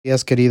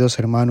Días, queridos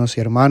hermanos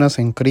y hermanas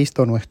en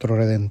Cristo nuestro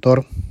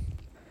Redentor.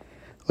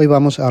 Hoy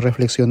vamos a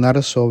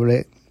reflexionar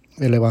sobre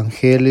el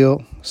Evangelio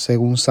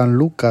según San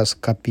Lucas,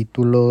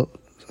 capítulo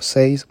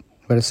 6,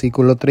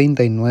 versículo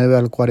 39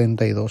 al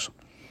 42.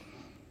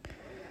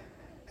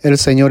 El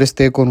Señor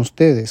esté con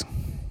ustedes.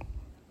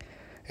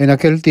 En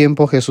aquel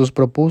tiempo Jesús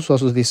propuso a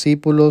sus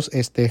discípulos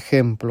este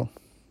ejemplo.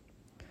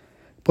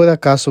 ¿Puede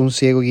acaso un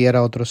ciego guiar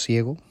a otro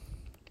ciego?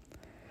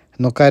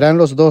 ¿No caerán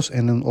los dos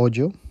en un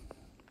hoyo?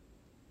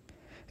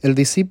 El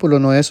discípulo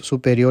no es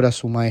superior a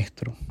su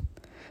maestro,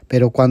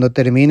 pero cuando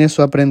termine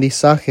su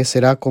aprendizaje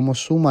será como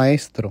su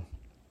maestro.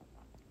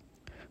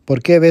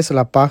 ¿Por qué ves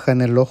la paja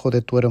en el ojo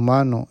de tu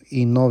hermano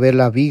y no ves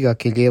la viga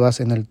que llevas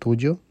en el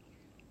tuyo?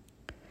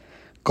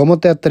 ¿Cómo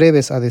te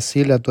atreves a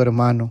decirle a tu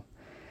hermano,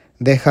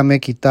 déjame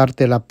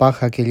quitarte la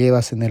paja que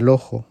llevas en el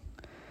ojo,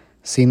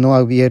 si no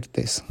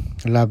adviertes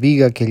la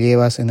viga que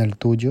llevas en el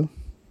tuyo?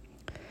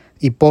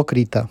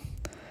 Hipócrita,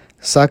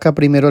 saca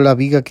primero la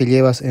viga que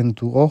llevas en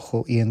tu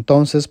ojo y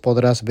entonces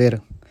podrás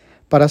ver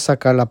para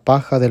sacar la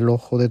paja del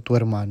ojo de tu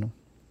hermano.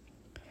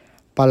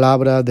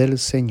 Palabra del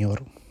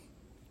Señor.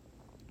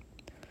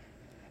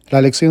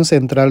 La lección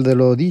central de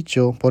lo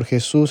dicho por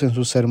Jesús en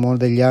su sermón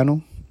del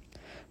llano,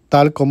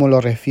 tal como lo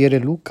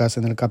refiere Lucas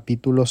en el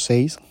capítulo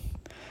 6,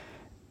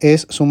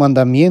 es su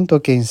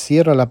mandamiento que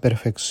encierra la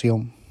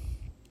perfección.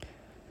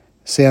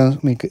 Sean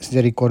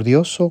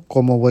misericordiosos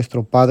como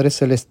vuestro Padre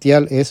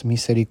Celestial es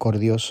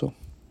misericordioso.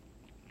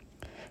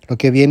 Lo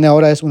que viene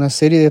ahora es una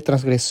serie de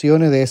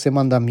transgresiones de ese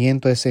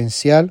mandamiento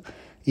esencial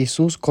y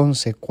sus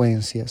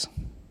consecuencias.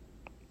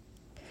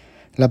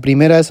 La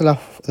primera es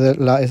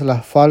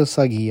la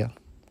falsa guía,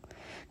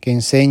 que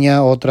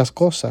enseña otras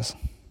cosas,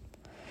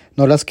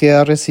 no las que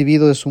ha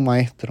recibido de su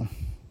maestro.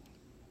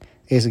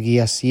 Es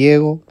guía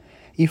ciego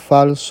y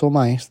falso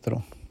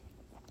maestro.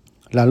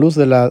 La luz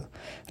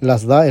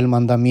las da el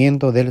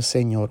mandamiento del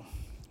Señor,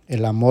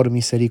 el amor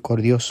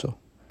misericordioso.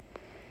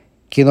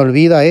 Quien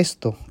olvida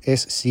esto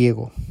es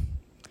ciego.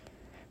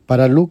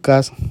 Para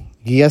Lucas,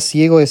 guía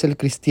ciego es el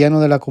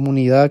cristiano de la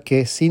comunidad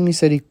que sin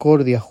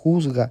misericordia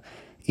juzga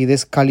y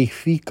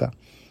descalifica,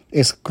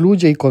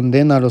 excluye y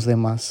condena a los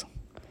demás.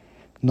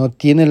 No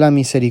tiene la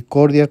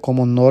misericordia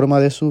como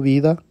norma de su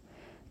vida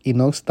y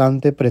no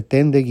obstante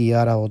pretende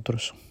guiar a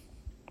otros.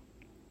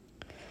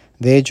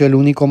 De hecho, el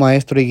único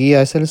maestro y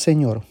guía es el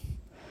Señor.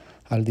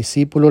 Al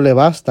discípulo le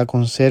basta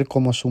con ser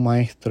como su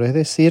maestro, es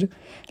decir,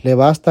 le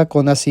basta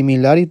con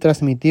asimilar y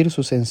transmitir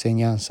sus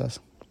enseñanzas.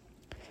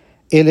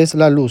 Él es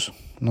la luz,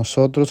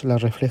 nosotros la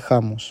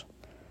reflejamos.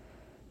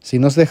 Si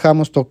nos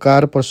dejamos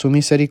tocar por su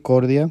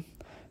misericordia,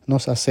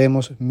 nos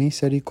hacemos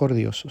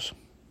misericordiosos.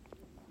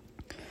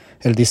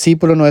 El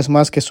discípulo no es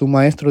más que su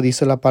maestro,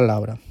 dice la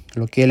palabra.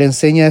 Lo que él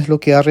enseña es lo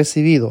que ha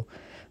recibido.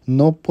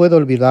 No puede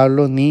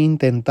olvidarlo ni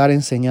intentar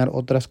enseñar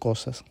otras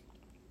cosas.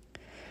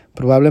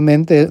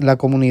 Probablemente en la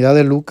comunidad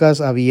de Lucas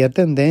había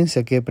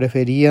tendencia que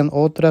preferían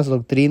otras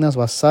doctrinas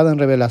basadas en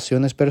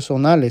revelaciones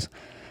personales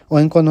o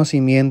en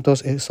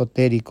conocimientos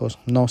esotéricos,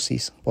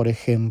 gnosis, por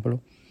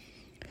ejemplo,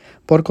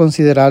 por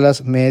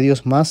considerarlas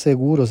medios más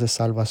seguros de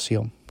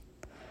salvación.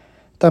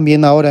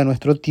 También ahora en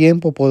nuestro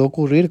tiempo puede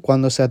ocurrir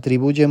cuando se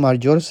atribuye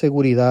mayor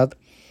seguridad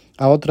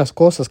a otras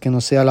cosas que no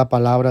sea la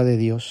palabra de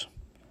Dios.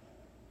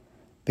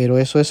 Pero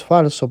eso es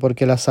falso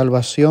porque la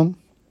salvación,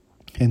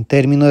 en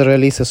términos de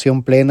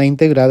realización plena e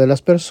integral de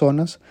las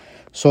personas,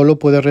 solo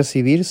puede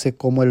recibirse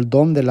como el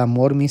don del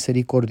amor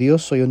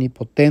misericordioso y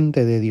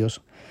omnipotente de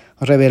Dios,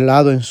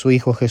 revelado en su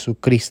Hijo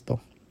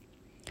Jesucristo.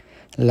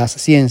 Las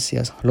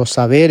ciencias, los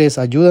saberes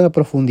ayudan a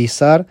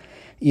profundizar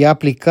y a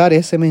aplicar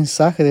ese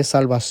mensaje de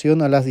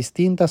salvación a las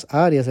distintas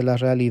áreas de las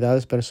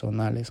realidades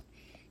personales.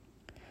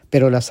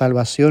 Pero la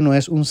salvación no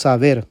es un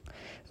saber,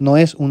 no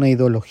es una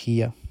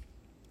ideología.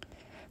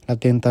 La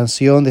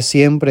tentación de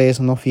siempre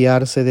es no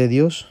fiarse de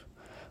Dios,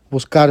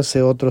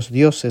 buscarse otros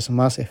dioses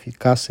más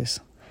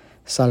eficaces,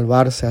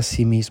 salvarse a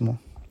sí mismo.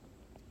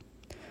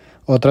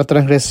 Otra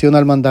transgresión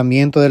al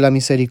mandamiento de la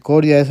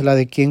misericordia es la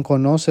de quien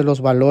conoce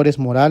los valores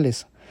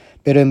morales,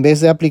 pero en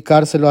vez de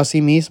aplicárselo a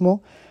sí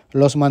mismo,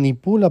 los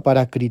manipula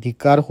para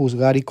criticar,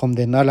 juzgar y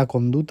condenar la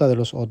conducta de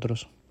los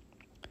otros.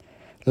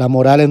 La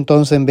moral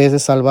entonces en vez de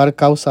salvar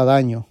causa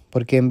daño,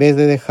 porque en vez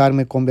de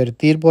dejarme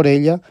convertir por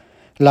ella,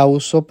 la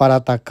uso para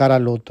atacar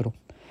al otro,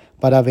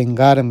 para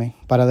vengarme,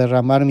 para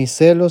derramar mis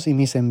celos y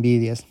mis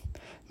envidias,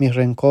 mis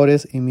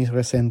rencores y mis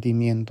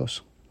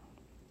resentimientos.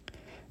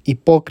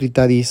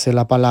 Hipócrita, dice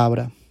la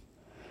palabra,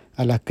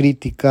 a la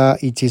crítica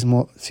y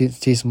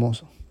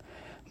chismos,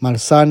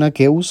 malsana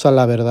que usa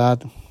la verdad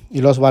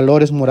y los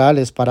valores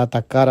morales para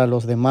atacar a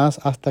los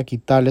demás hasta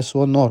quitarles su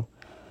honor.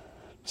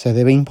 Se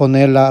debe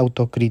imponer la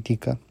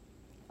autocrítica.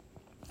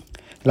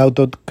 La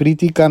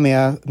autocrítica me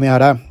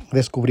hará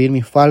descubrir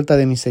mi falta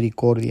de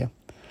misericordia.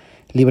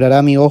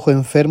 Librará mi ojo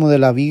enfermo de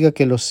la viga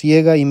que lo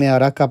ciega y me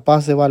hará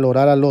capaz de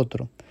valorar al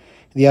otro,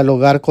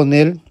 dialogar con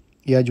él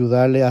y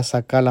ayudarle a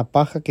sacar la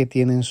paja que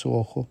tiene en su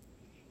ojo.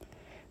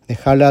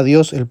 Dejarle a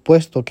Dios el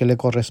puesto que le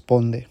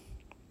corresponde.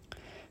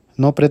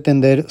 no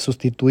pretender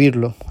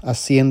sustituirlo,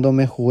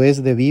 haciéndome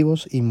juez de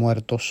vivos y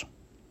muertos.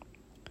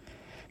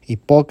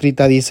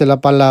 Hipócrita, dice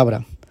la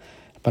palabra.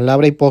 La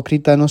palabra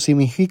hipócrita no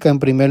significa en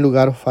primer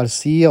lugar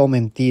falsía o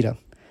mentira,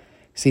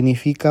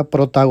 significa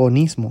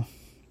protagonismo.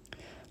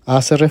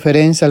 Hace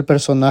referencia al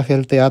personaje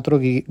del teatro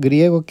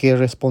griego que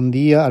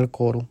respondía al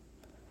coro.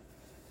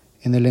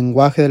 En el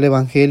lenguaje del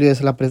Evangelio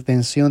es la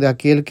pretensión de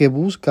aquel que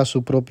busca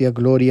su propia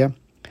gloria,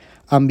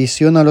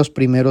 ambiciona los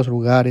primeros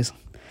lugares,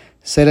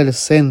 ser el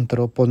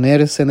centro,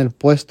 ponerse en el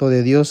puesto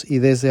de Dios y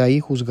desde ahí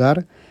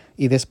juzgar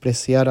y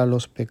despreciar a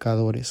los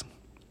pecadores.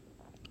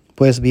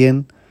 Pues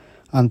bien,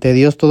 ante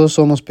Dios todos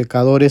somos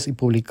pecadores y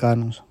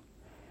publicanos.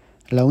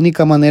 La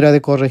única manera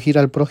de corregir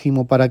al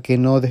prójimo para que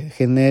no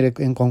genere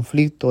en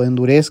conflicto,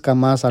 endurezca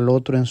más al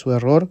otro en su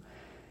error,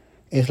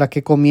 es la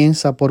que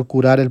comienza por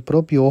curar el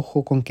propio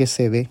ojo con que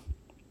se ve,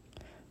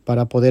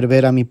 para poder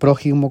ver a mi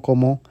prójimo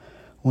como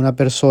una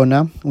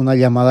persona, una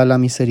llamada a la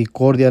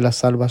misericordia, a la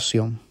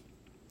salvación.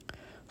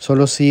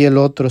 Solo si el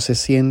otro se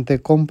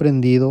siente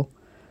comprendido,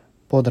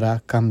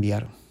 podrá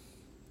cambiar.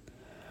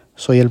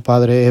 Soy el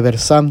padre Hever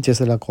Sánchez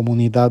de la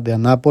comunidad de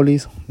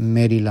Annapolis,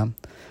 Maryland.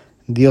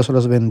 Dios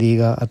los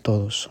bendiga a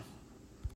todos.